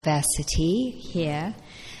diversity here,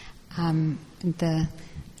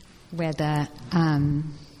 whether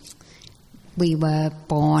we were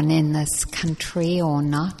born in this country or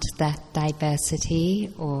not, that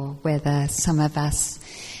diversity, or whether some of us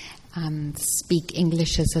speak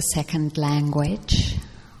English as a second language,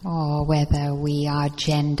 or whether we are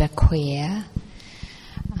genderqueer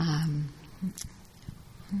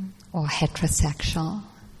or heterosexual,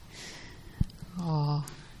 or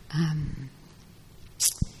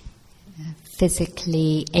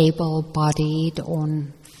physically able-bodied or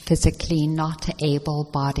physically not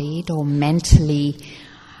able-bodied, or mentally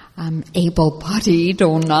able-bodied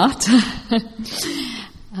or not,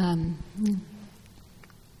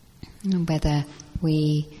 whether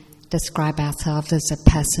we describe ourselves as a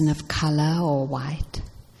person of color or white.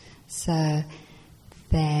 So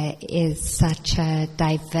there is such a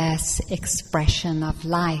diverse expression of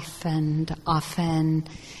life, and often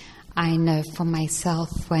I know for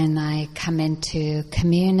myself when I come into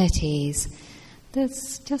communities,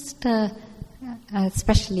 there's just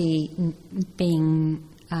especially being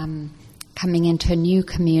coming into a new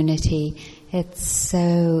community, it's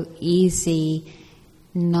so easy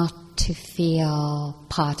not to feel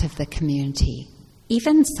part of the community,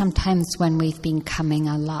 even sometimes when we've been coming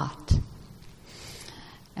a lot.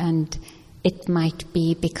 And it might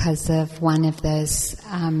be because of one of those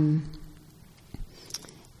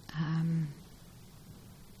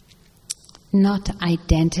not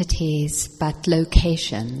identities, but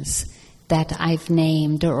locations that I've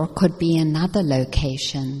named, or could be another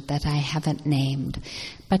location that I haven't named.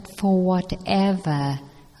 But for whatever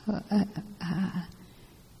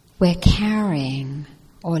we're carrying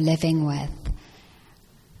or living with,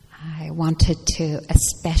 I wanted to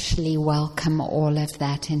especially welcome all of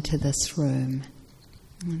that into this room,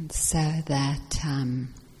 and so that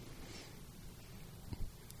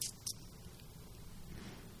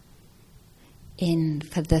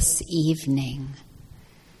for this evening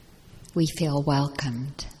we feel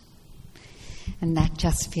welcomed, and that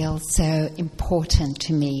just feels so important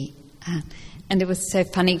to me. And it was so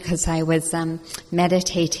funny because I was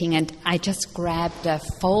meditating, and I just grabbed a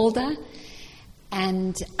folder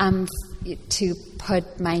and to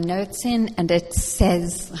put my notes in, and it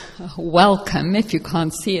says welcome. If you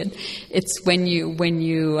can't see it, it's when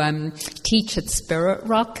you teach at Spirit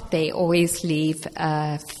Rock, they always leave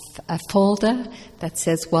a folder that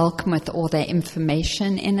says welcome with all their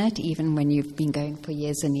information in it, even when you've been going for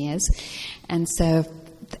years and years. And so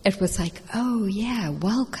it was like, oh yeah,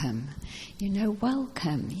 welcome.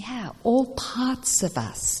 Welcome. Yeah, all parts of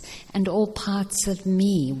us and all parts of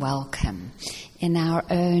me welcome in our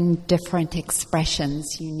own different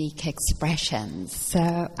expressions, unique expressions.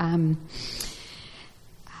 So,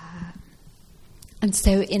 and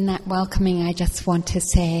so in that welcoming, I just want to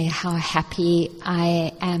say how happy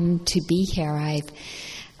I am to be here. I've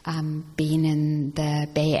been in the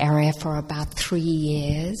Bay Area for about 3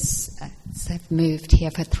 years. So I've moved here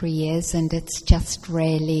for 3 years, and it's just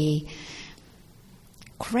really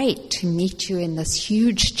great to meet you in this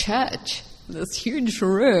huge church, this huge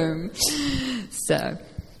room. So,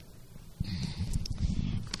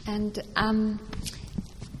 and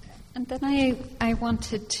then I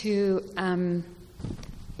wanted to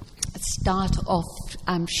start off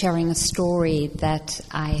sharing a story that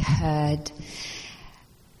I heard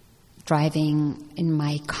driving in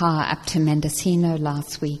my car up to Mendocino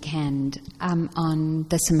last weekend on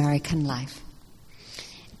This American Life.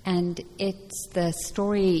 And the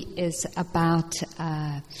story is about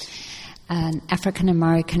an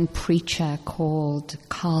African-American preacher called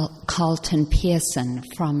Carlton Pearson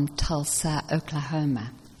from Tulsa, Oklahoma.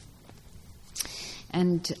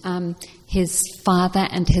 And his father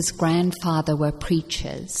and his grandfather were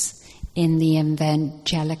preachers in the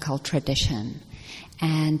evangelical tradition,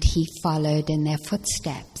 and he followed in their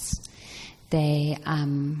footsteps. They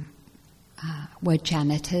were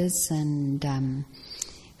janitors and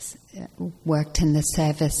worked in the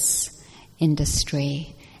service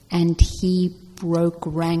industry, and he broke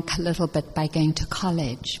rank a little bit by going to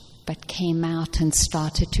college, but came out and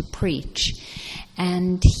started to preach.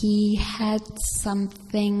 And he had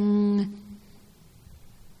something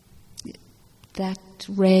that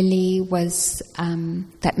really was,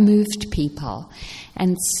 that moved people.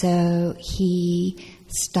 And so he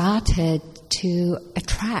started to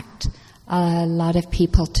attract a lot of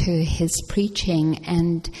people to his preaching,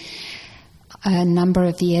 and a number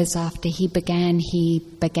of years after he began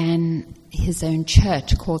his own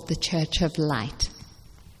church called the Church of Light.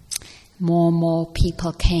 More and more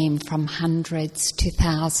people came, from hundreds to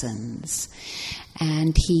thousands,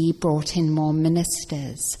 and he brought in more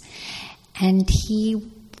ministers. And he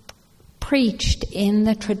preached in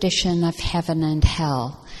the tradition of heaven and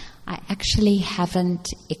hell. I actually haven't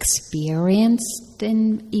experienced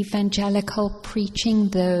in evangelical preaching,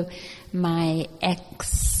 though my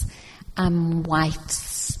ex-wife's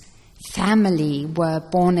family were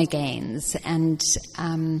born-agains, and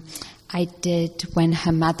I did, when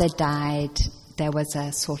her mother died, there was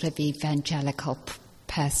a sort of evangelical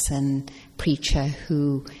preacher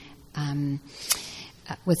who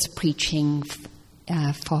was preaching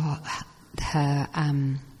for her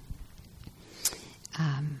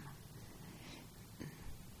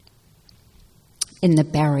in the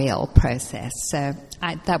burial process. So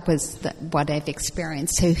that was what I've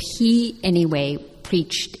experienced. So he, anyway,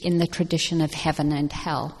 preached in the tradition of heaven and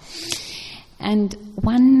hell. And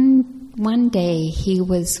one day he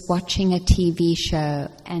was watching a TV show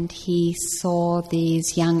and he saw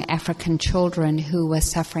these young African children who were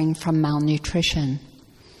suffering from malnutrition.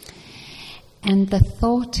 And the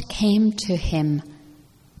thought came to him,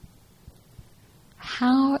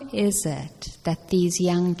 how is it that these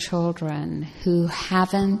young children who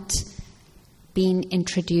haven't been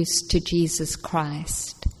introduced to Jesus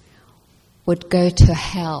Christ would go to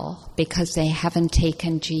hell because they haven't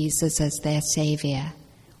taken Jesus as their Savior?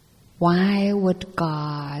 Why would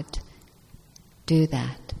God do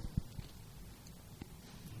that?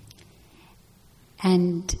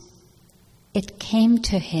 And it came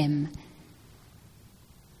to him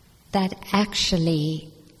that actually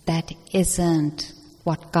that isn't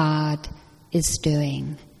what God is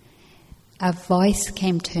doing. A voice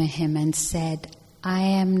came to him and said, I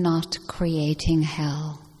am not creating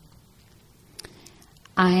hell.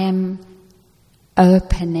 I am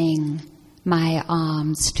opening my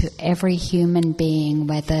arms to every human being,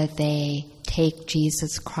 whether they take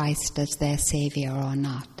Jesus Christ as their Savior or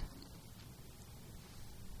not.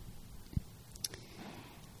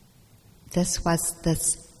 This was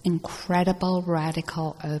this incredible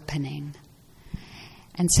radical opening.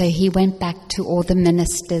 And so he went back to all the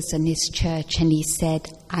ministers in his church and he said,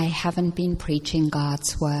 I haven't been preaching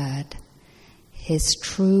God's word. His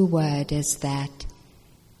true word is that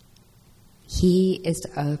he is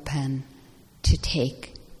open to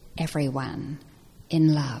take everyone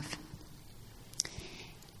in love.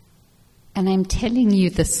 And I'm telling you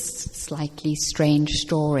this slightly strange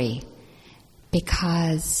story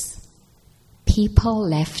because people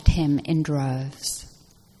left him in droves.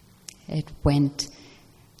 It went,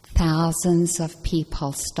 thousands of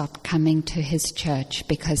people stopped coming to his church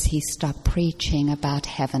because he stopped preaching about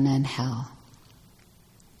heaven and hell.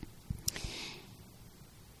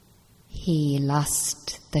 He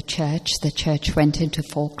lost the church went into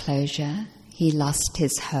foreclosure, he lost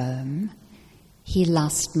his home, he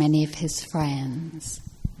lost many of his friends.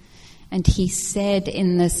 And he said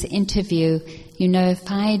in this interview, you know,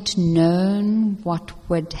 if I'd known what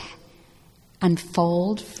would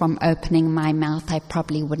unfold from opening my mouth, I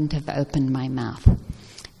probably wouldn't have opened my mouth.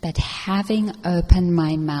 But having opened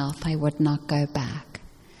my mouth, I would not go back.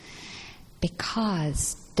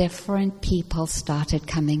 Because different people started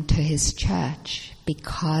coming to his church.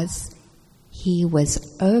 Because he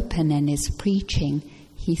was open in his preaching,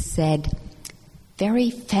 he said, very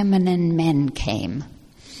feminine men came.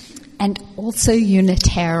 And also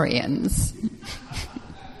Unitarians.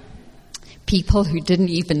 People who didn't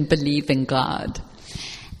even believe in God.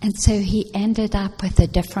 And so he ended up with a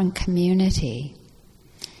different community.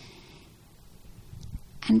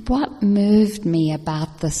 And what moved me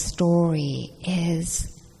about the story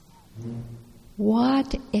is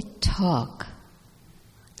what it took,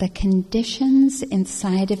 the conditions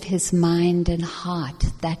inside of his mind and heart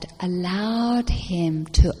that allowed him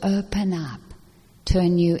to open up to a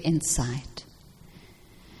new insight.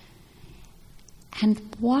 And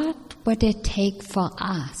what would it take for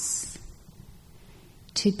us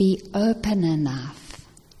to be open enough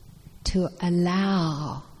to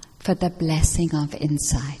allow for the blessing of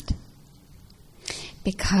insight?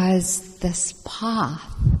 Because this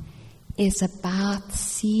path is about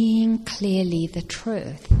seeing clearly the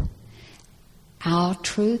truth, our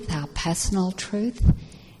personal truth,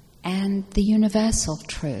 and the universal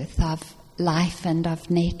truth of life and of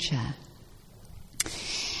nature.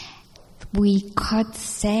 We could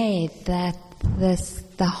say that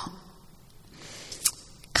the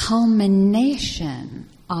culmination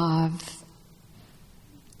of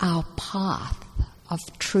our path of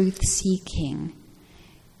truth-seeking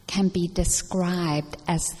can be described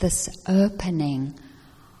as this opening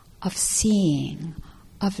of seeing,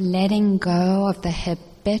 of letting go of the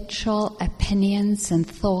habitual opinions and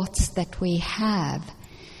thoughts that we have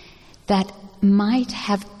that might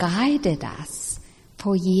have guided us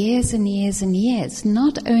for years and years and years.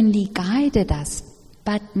 Not only guided us,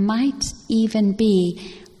 but might even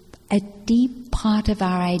be a deep part of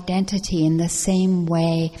our identity in the same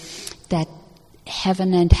way that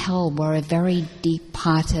heaven and hell were a very deep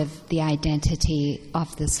part of the identity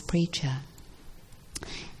of this preacher.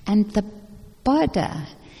 And the Buddha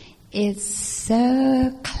is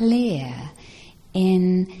so clear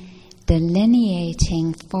in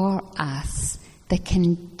delineating for us the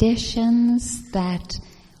conditions that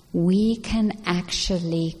we can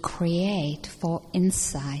actually create for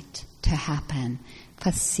insight to happen,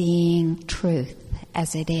 for seeing truth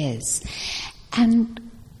as it is.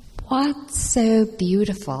 And what's so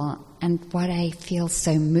beautiful and what I feel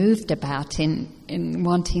so moved about in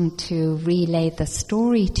wanting to relay the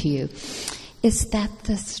story to you is that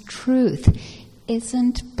this truth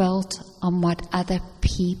isn't built on what other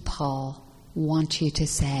people want you to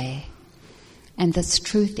say. And this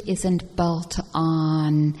truth isn't built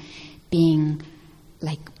on being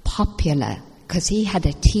like popular, because he had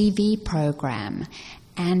a TV program,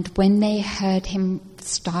 and when they heard him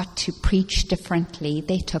start to preach differently,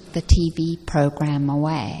 they took the TV program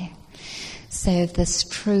away. So this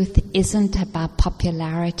truth isn't about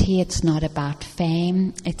popularity, it's not about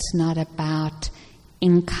fame, it's not about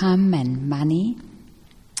income and money.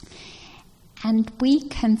 And we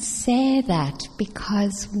can say that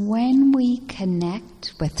because when we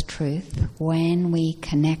connect with truth, when we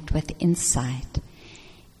connect with insight,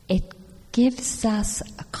 it gives us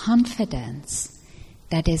a confidence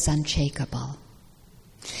that is unshakable.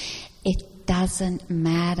 It doesn't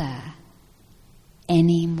matter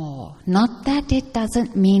anymore. Not that it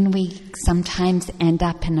doesn't mean we sometimes end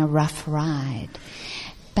up in a rough ride,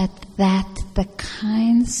 but that the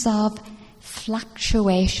kinds of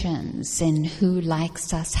fluctuations in who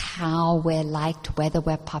likes us, how we're liked, whether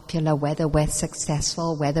we're popular, whether we're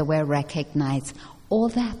successful, whether we're recognized, all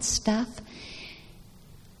that stuff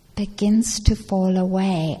begins to fall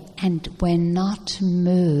away, and we're not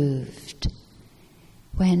moved.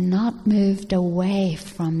 We're not moved away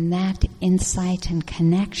from that insight and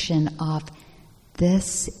connection of,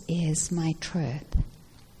 this is my truth.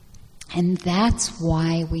 And that's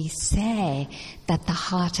why we say that the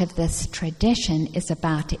heart of this tradition is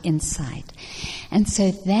about insight. And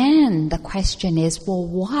so then the question is, well,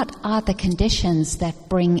 what are the conditions that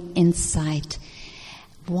bring insight?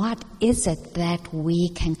 What is it that we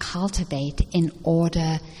can cultivate in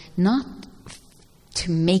order not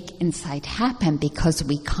to make insight happen, because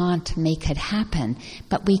we can't make it happen,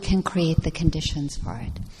 but we can create the conditions for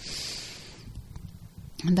it?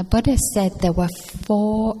 And the Buddha said there were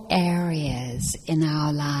 4 areas in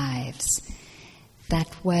our lives that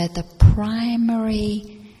were the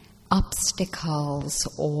primary obstacles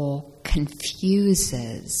or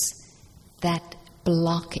confusers that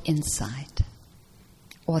block insight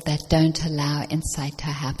or that don't allow insight to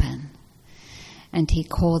happen. And he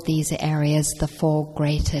called these areas the 4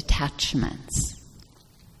 great attachments.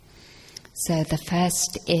 So the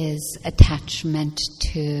first is attachment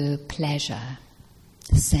to pleasure,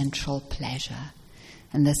 sensual pleasure.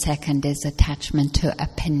 And the second is attachment to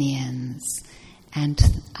opinions and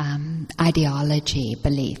ideology,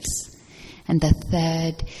 beliefs. And the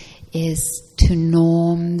third is to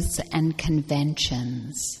norms and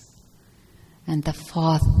conventions. And the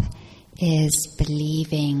fourth is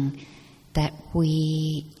believing that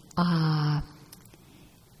we are,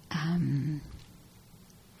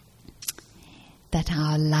 that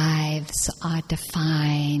our lives are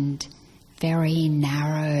defined very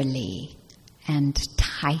narrowly and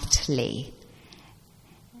tightly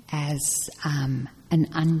as an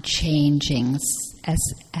unchanging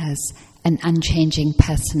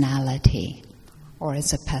personality, or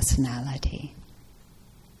as a personality.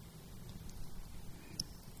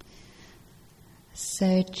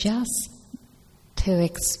 So just to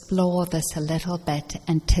explore this a little bit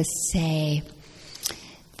and to say,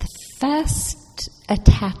 the first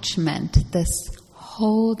attachment, this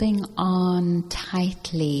holding on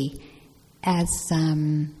tightly as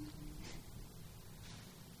sometimes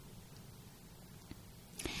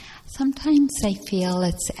I feel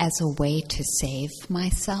it's as a way to save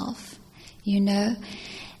myself,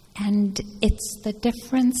 and it's the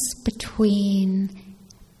difference between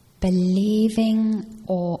believing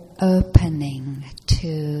or opening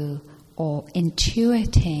to or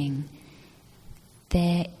intuiting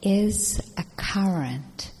there is a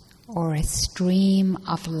current or a stream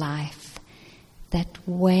of life that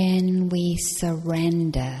when we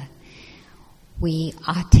surrender, we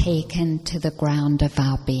are taken to the ground of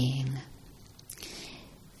our being.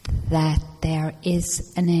 That there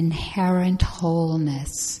is an inherent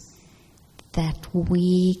wholeness that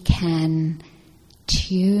we can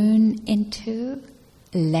tune into,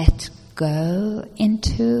 let go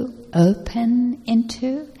into, open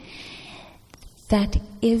into, that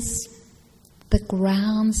is the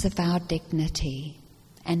grounds of our dignity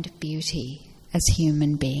and beauty as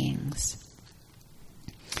human beings.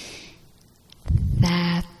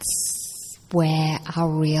 That's where our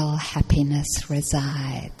real happiness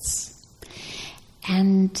resides.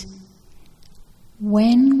 And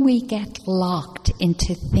when we get locked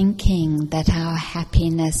into thinking that our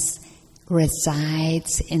happiness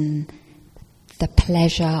resides in the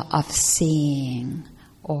pleasure of seeing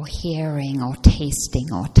or hearing or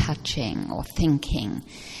tasting or touching or thinking,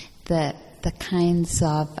 the kinds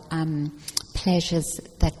of pleasures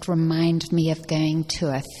that remind me of going to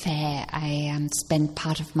a fair. I spent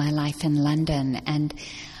part of my life in London, and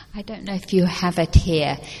I don't know if you have it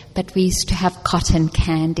here, but we used to have cotton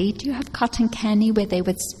candy. Do you have cotton candy where they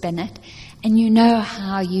would spin it? And you know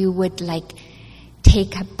how you would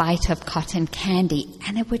take a bite of cotton candy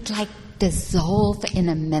and it would dissolve in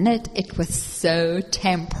a minute. It was so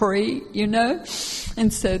temporary,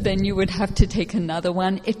 and so then you would have to take another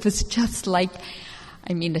one. It was just a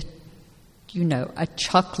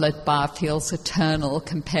chocolate bar feels eternal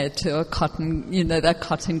compared to a cotton, that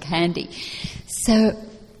cotton candy. So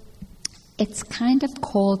it's kind of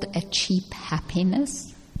called a cheap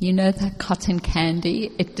happiness. That cotton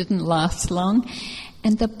candy, it didn't last long.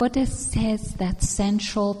 And the Buddha says that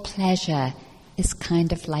sensual pleasure is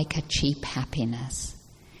kind of like a cheap happiness.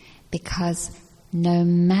 Because no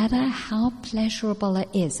matter how pleasurable it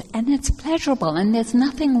is, and it's pleasurable, and there's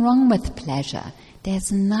nothing wrong with pleasure,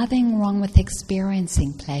 there's nothing wrong with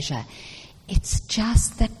experiencing pleasure. It's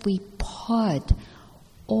just that we put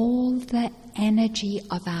all the energy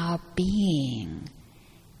of our being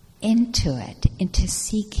into it, into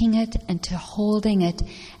seeking it, into holding it,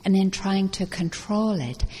 and in trying to control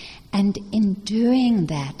it. And in doing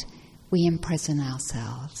that, we imprison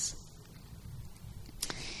ourselves.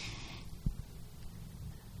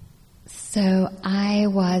 So I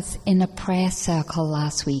was in a prayer circle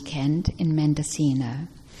last weekend in Mendocino,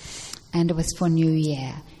 and it was for New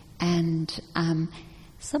Year. And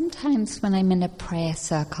sometimes when I'm in a prayer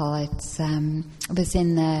circle, it was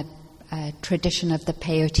in the tradition of the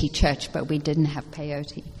Peyote Church, but we didn't have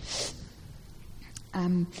peyote.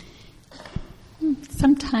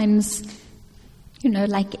 Sometimes,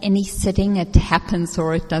 like any sitting, it happens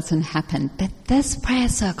or it doesn't happen. But this prayer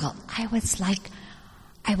circle, I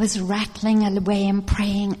was rattling away and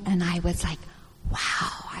praying, and I was like,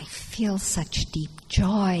 wow, I feel such deep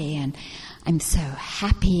joy, and I'm so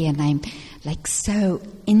happy, and I'm so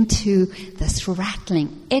into this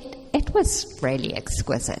rattling. It was really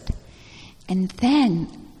exquisite. And then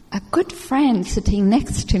a good friend sitting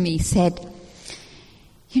next to me said,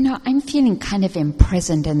 I'm feeling kind of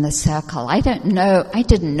imprisoned in the circle. I didn't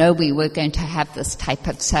know we were going to have this type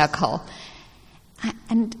of circle.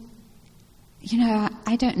 And,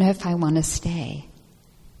 I don't know if I want to stay.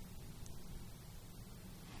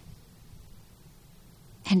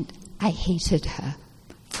 And I hated her.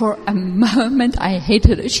 For a moment, I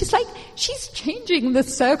hated her. She's changing the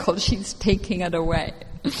circle. She's taking it away.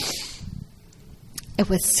 It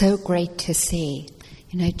was so great to see,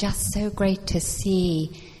 just so great to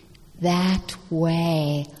see that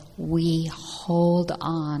way we hold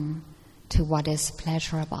on to what is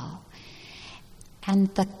pleasurable.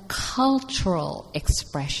 And the cultural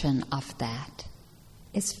expression of that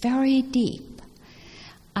is very deep.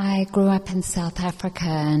 I grew up in South Africa,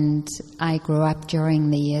 and I grew up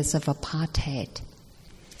during the years of apartheid.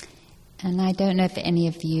 And I don't know if any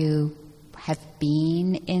of you have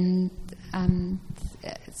been in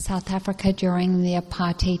South Africa during the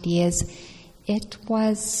apartheid years. It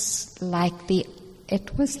was like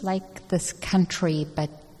this country, but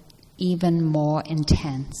even more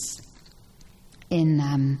intense in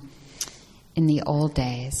the old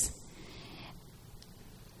days.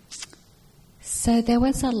 So there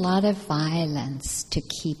was a lot of violence to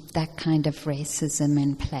keep that kind of racism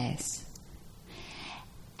in place.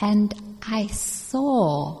 And I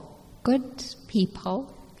saw good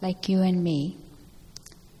people like you and me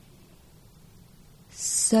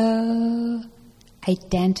so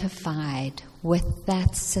identified with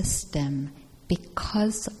that system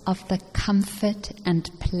because of the comfort and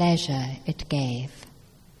pleasure it gave.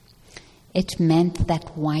 It meant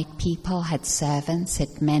that white people had servants.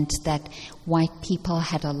 It meant that white people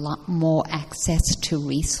had a lot more access to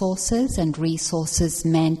resources, and resources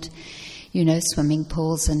meant, swimming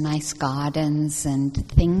pools and nice gardens and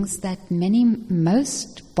things that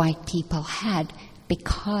most white people had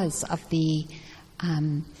because of the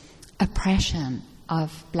oppression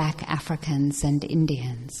of black Africans and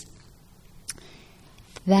Indians.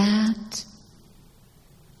 That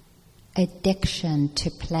addiction to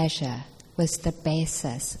pleasure was the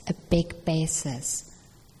basis, a big basis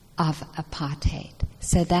of apartheid.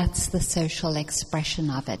 So that's the social expression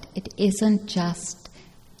of it. It isn't just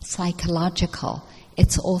psychological,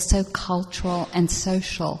 it's also cultural and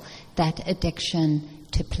social, that addiction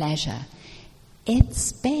to pleasure.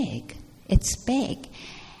 It's big. It's big.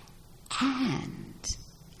 And,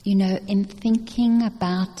 in thinking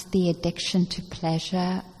about the addiction to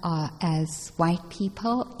pleasure as white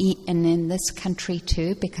people, and in this country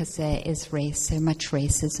too, because there is so much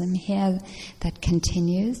racism here that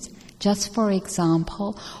continues, just for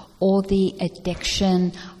example, or the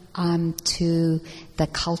addiction to the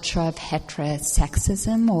culture of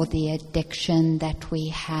heterosexism, or the addiction that we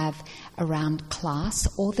have around class,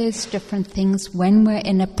 all those different things when we're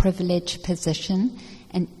in a privileged position,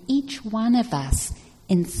 and each one of us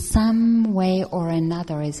in some way or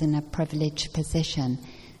another is in a privileged position.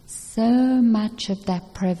 So much of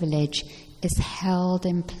that privilege is held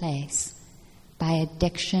in place by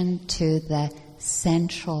addiction to the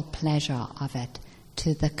sensual pleasure of it,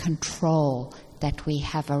 to the control that we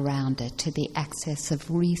have around it, to the access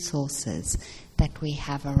of resources that we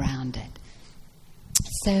have around it.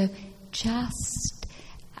 So just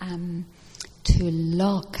to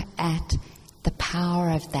look at the power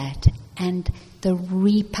of that and the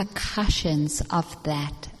repercussions of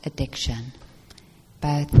that addiction,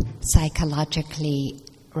 both psychologically,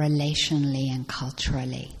 relationally, and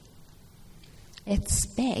culturally. It's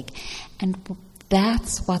big. And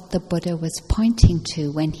that's what the Buddha was pointing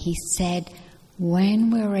to when he said, when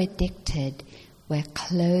we're addicted, we're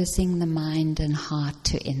closing the mind and heart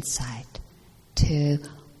to insight, to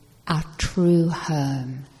our true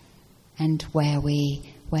home, and where we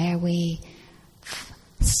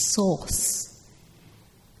source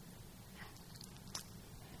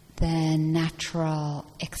the natural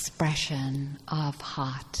expression of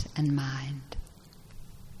heart and mind.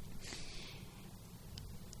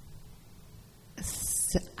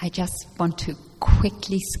 So I just want to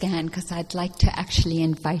quickly scan, because I'd like to actually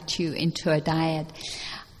invite you into a diet.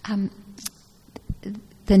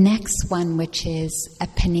 The next one, which is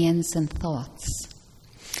opinions and thoughts.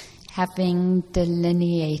 Having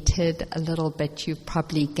delineated a little bit, you're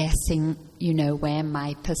probably guessing, where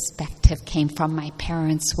my perspective came from. My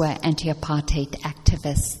parents were anti-apartheid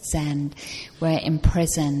activists and were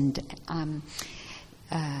imprisoned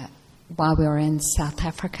while we were in South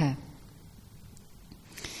Africa.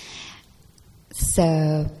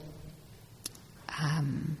 So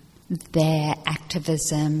their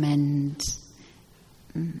activism and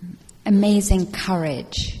amazing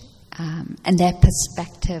courage and their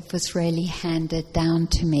perspective was really handed down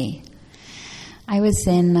to me. I was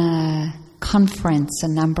in a conference a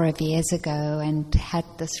number of years ago and had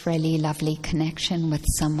this really lovely connection with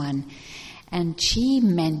someone. And she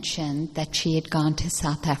mentioned that she had gone to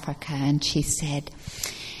South Africa, and she said,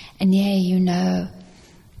 and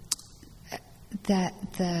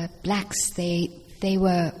the blacks, they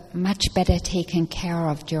were much better taken care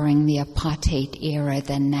of during the apartheid era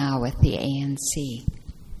than now with the ANC.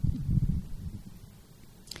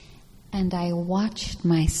 And I watched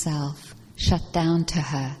myself shut down to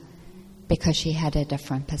her because she had a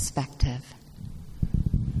different perspective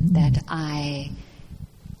that I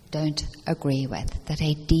don't agree with, that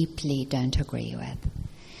I deeply don't agree with.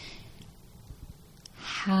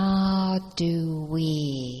 How do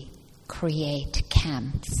we create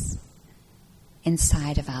camps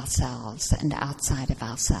inside of ourselves and outside of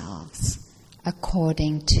ourselves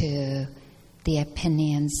according to the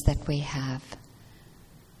opinions that we have?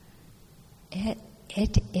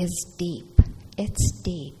 It is deep. It's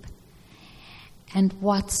deep. And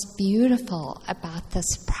what's beautiful about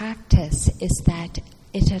this practice is that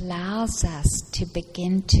it allows us to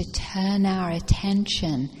begin to turn our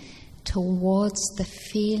attention towards the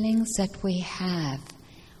feelings that we have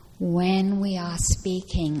when we are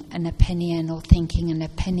speaking an opinion or thinking an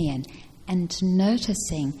opinion, and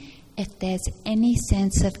noticing if there's any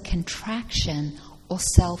sense of contraction or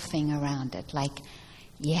selfing around it, like,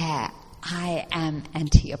 yeah, I am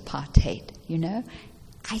anti-apartheid,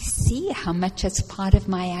 I see how much it's part of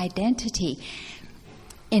my identity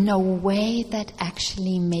in a way that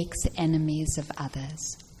actually makes enemies of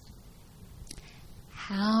others.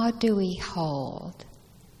 How do we hold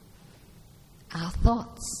our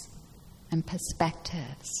thoughts and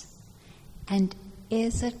perspectives? And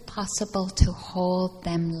is it possible to hold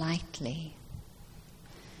them lightly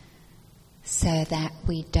so that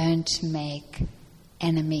we don't make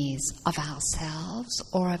enemies of ourselves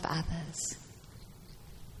or of others?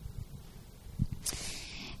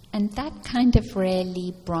 And that kind of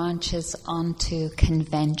really branches onto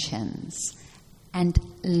conventions. and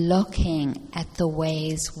looking at the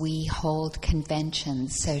ways we hold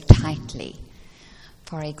conventions so tightly.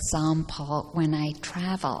 For example, when I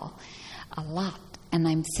travel a lot and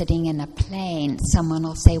I'm sitting in a plane, someone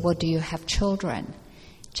will say, well, do you have children?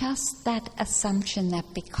 Just that assumption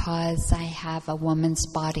that because I have a woman's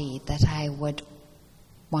body that I would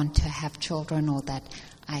want to have children, or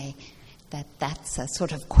that's a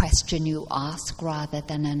sort of question you ask rather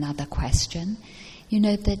than another question. You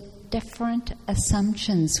know, the different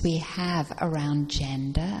assumptions we have around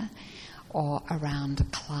gender or around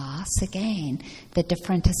class, again, the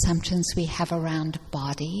different assumptions we have around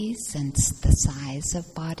bodies and the size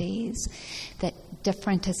of bodies, the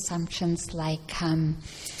different assumptions like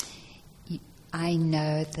I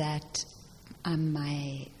know that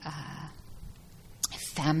my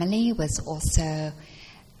family was also,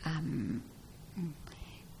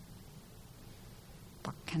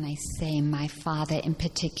 what can I say, my father in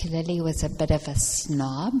particularly was a bit of a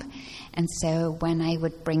snob, and so when I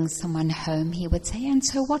would bring someone home he would say, and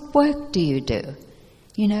so what work do you do?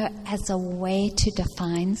 You know, as a way to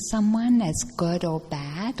define someone as good or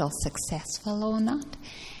bad or successful or not.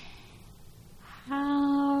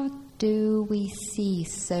 How do we see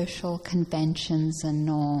social conventions and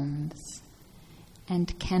norms?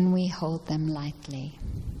 And can we hold them lightly?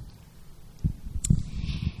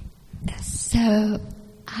 So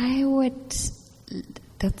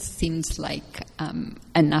that seems like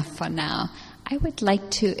enough for now. I would like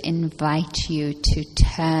to invite you to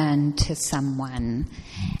turn to someone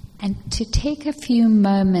and to take a few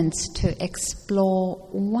moments to explore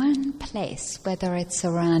one place, whether it's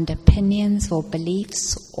around opinions or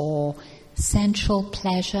beliefs or sensual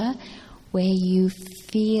pleasure, where you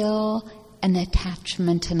feel an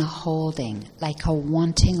attachment and a holding, like a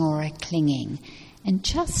wanting or a clinging. And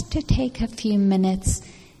just to take a few minutes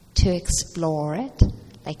to explore it,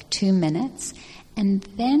 like 2 minutes, and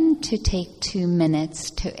then to take 2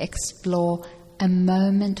 minutes to explore a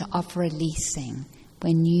moment of releasing,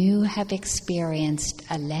 when you have experienced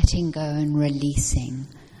a letting go and releasing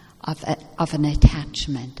of an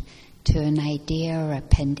attachment to an idea or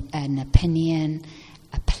an opinion,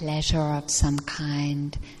 a pleasure of some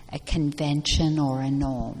kind, a convention or a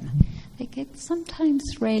norm. Like, it's sometimes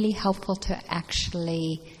really helpful to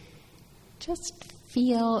actually just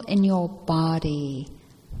feel in your body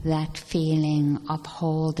that feeling of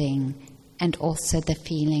holding and also the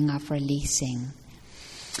feeling of releasing.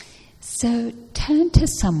 So turn to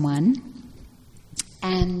someone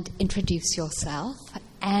and introduce yourself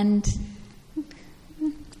and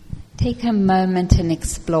take a moment and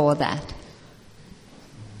explore that.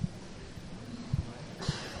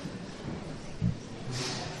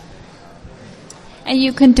 And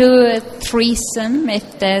you can do a threesome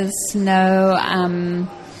if there's no...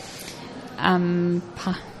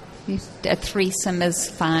 a threesome is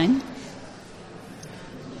fine.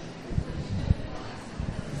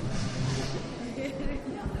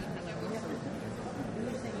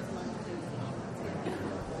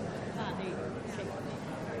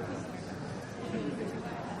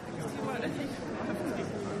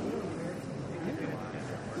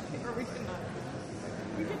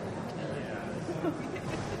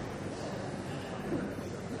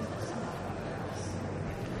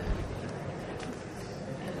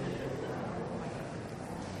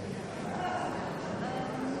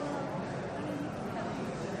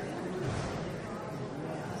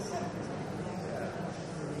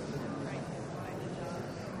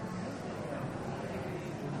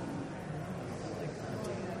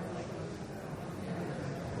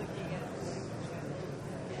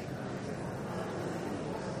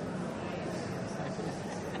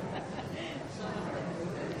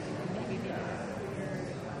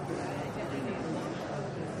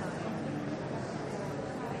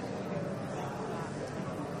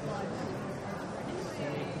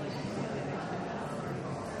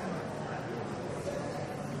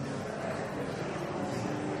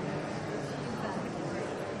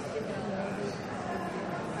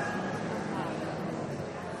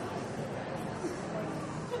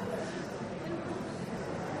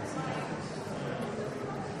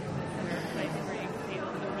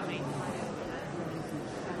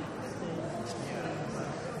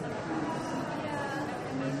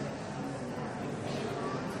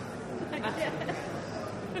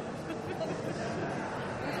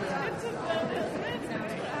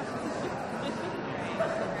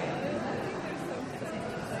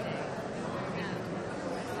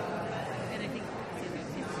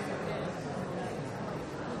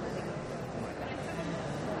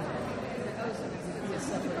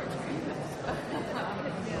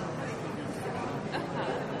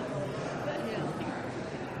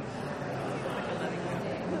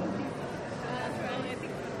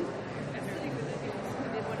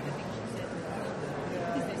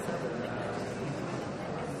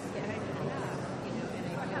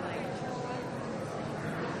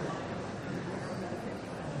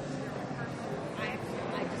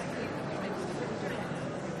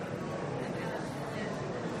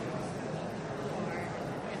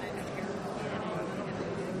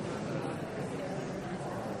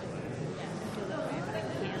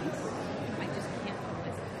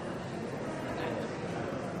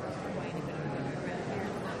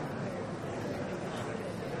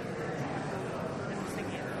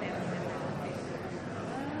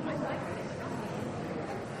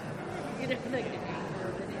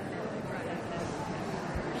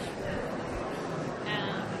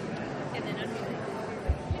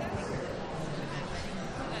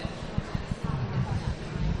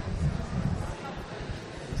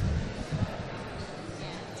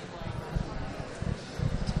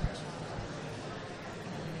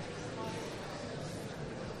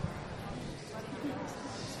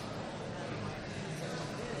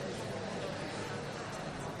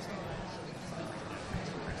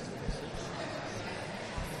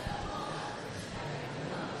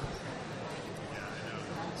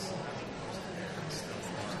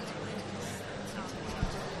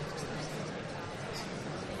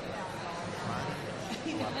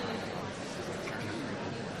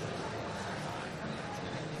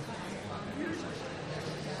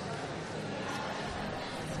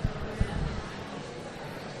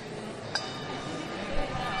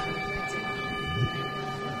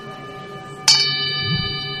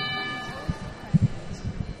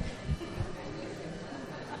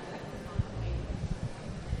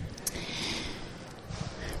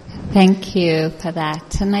 Thank you for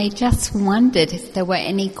that. And I just wondered if there were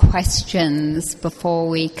any questions before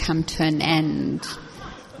we come to an end,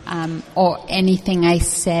 or anything I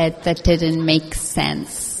said that didn't make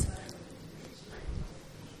sense.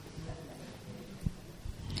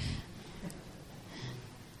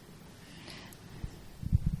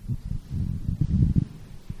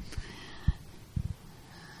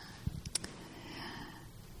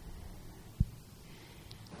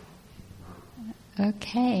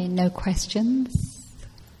 Okay, no questions.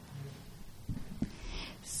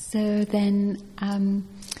 So then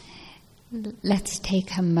let's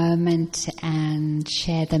take a moment and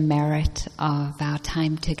share the merit of our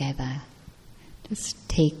time together. Just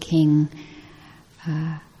taking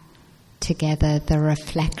together the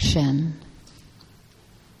reflection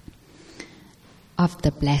of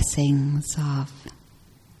the blessings of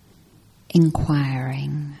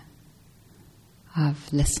inquiring,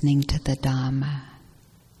 of listening to the Dharma,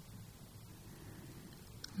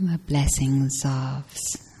 the blessings of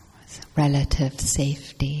relative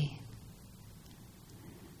safety,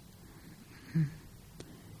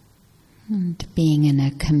 and being in a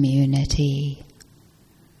community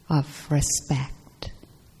of respect,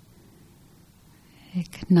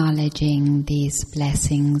 acknowledging these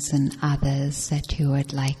blessings and others that you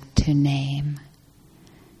would like to name,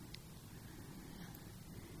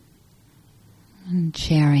 and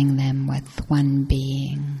sharing them with one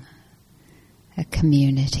being, a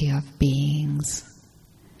community of beings,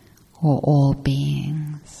 or all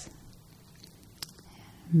beings.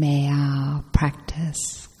 May our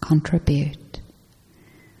practice contribute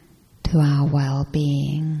to our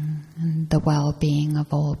well-being and the well-being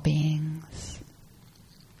of all beings.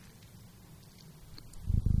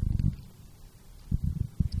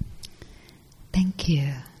 Thank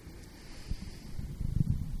you.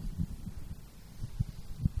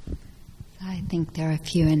 I think there are a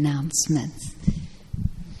few announcements.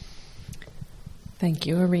 Thank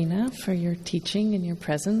you, Irina, for your teaching and your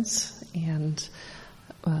presence, and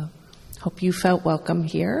hope you felt welcome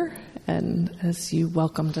here, and as you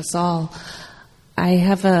welcomed us all. I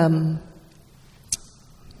have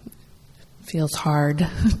feels hard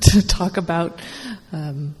to talk about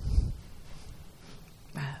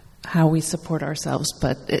how we support ourselves,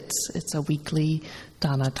 but it's a weekly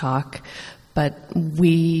Dana talk. But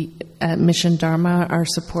we at Mission Dharma are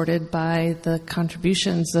supported by the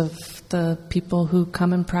contributions of the people who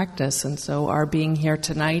come and practice. And so our being here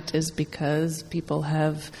tonight is because people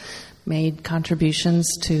have made contributions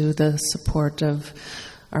to the support of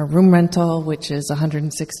our room rental, which is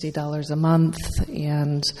 $160 a month.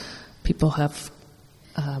 And people have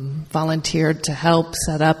volunteered to help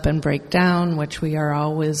set up and break down, which we are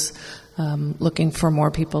always looking for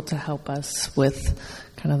more people to help us with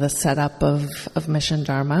kind of the setup of Mission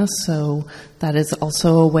Dharma. So that is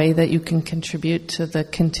also a way that you can contribute to the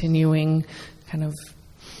continuing kind of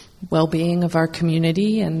well-being of our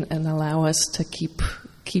community and allow us to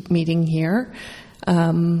keep meeting here.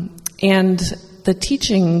 And the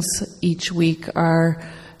teachings each week are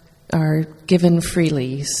given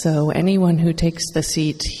freely. So anyone who takes the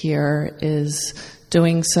seat here is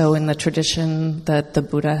doing so in the tradition that the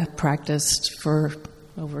Buddha practiced for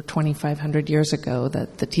over 2,500 years ago,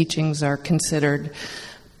 that the teachings are considered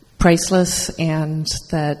priceless and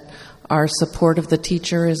that our support of the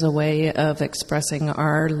teacher is a way of expressing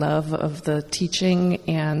our love of the teaching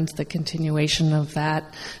and the continuation of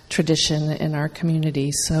that tradition in our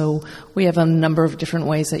community. So we have a number of different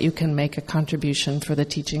ways that you can make a contribution for the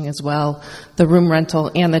teaching as well. The room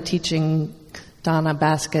rental and the teaching Dana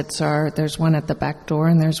baskets there's one at the back door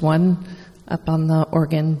and there's one up on the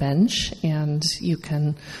organ bench, and you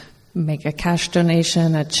can make a cash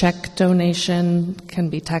donation. A check donation can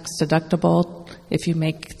be tax deductible. If you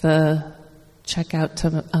make the check out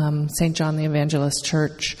to St. John the Evangelist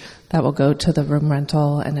Church, that will go to the room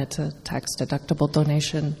rental, and it's a tax deductible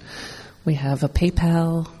donation. We have a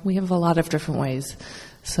PayPal. We have a lot of different ways.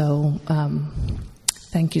 So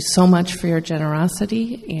thank you so much for your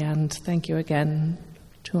generosity, and thank you again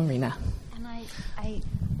to Irina. And I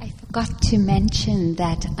forgot to mention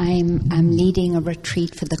that I'm leading a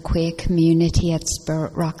retreat for the queer community at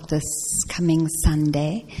Spirit Rock this coming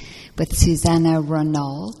Sunday with Susanna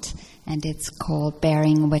Ronald, and it's called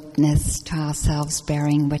Bearing Witness to Ourselves,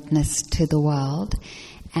 Bearing Witness to the World.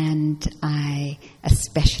 And I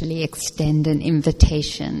especially extend an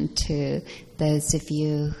invitation to those of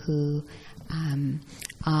you who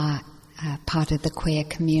are part of the queer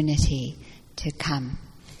community to come.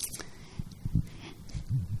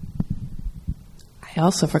 I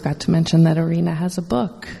also forgot to mention that Irina has a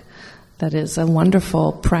book that is a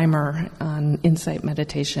wonderful primer on insight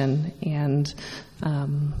meditation, and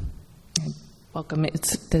welcome.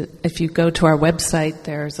 If you go to our website,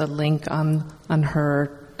 there's a link on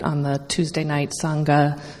the Tuesday night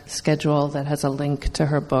Sangha schedule that has a link to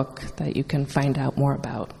her book that you can find out more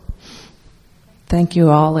about. Thank you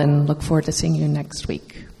all, and look forward to seeing you next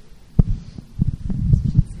week.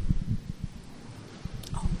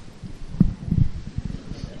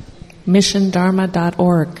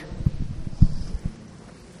 missiondharma.org.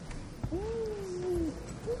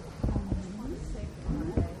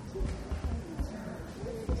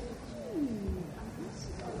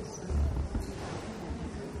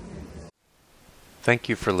 Thank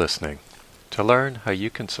you for listening. To learn how you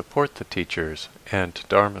can support the teachers and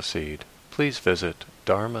Dharma Seed, please visit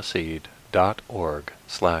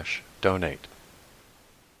dharmaseed.org/donate.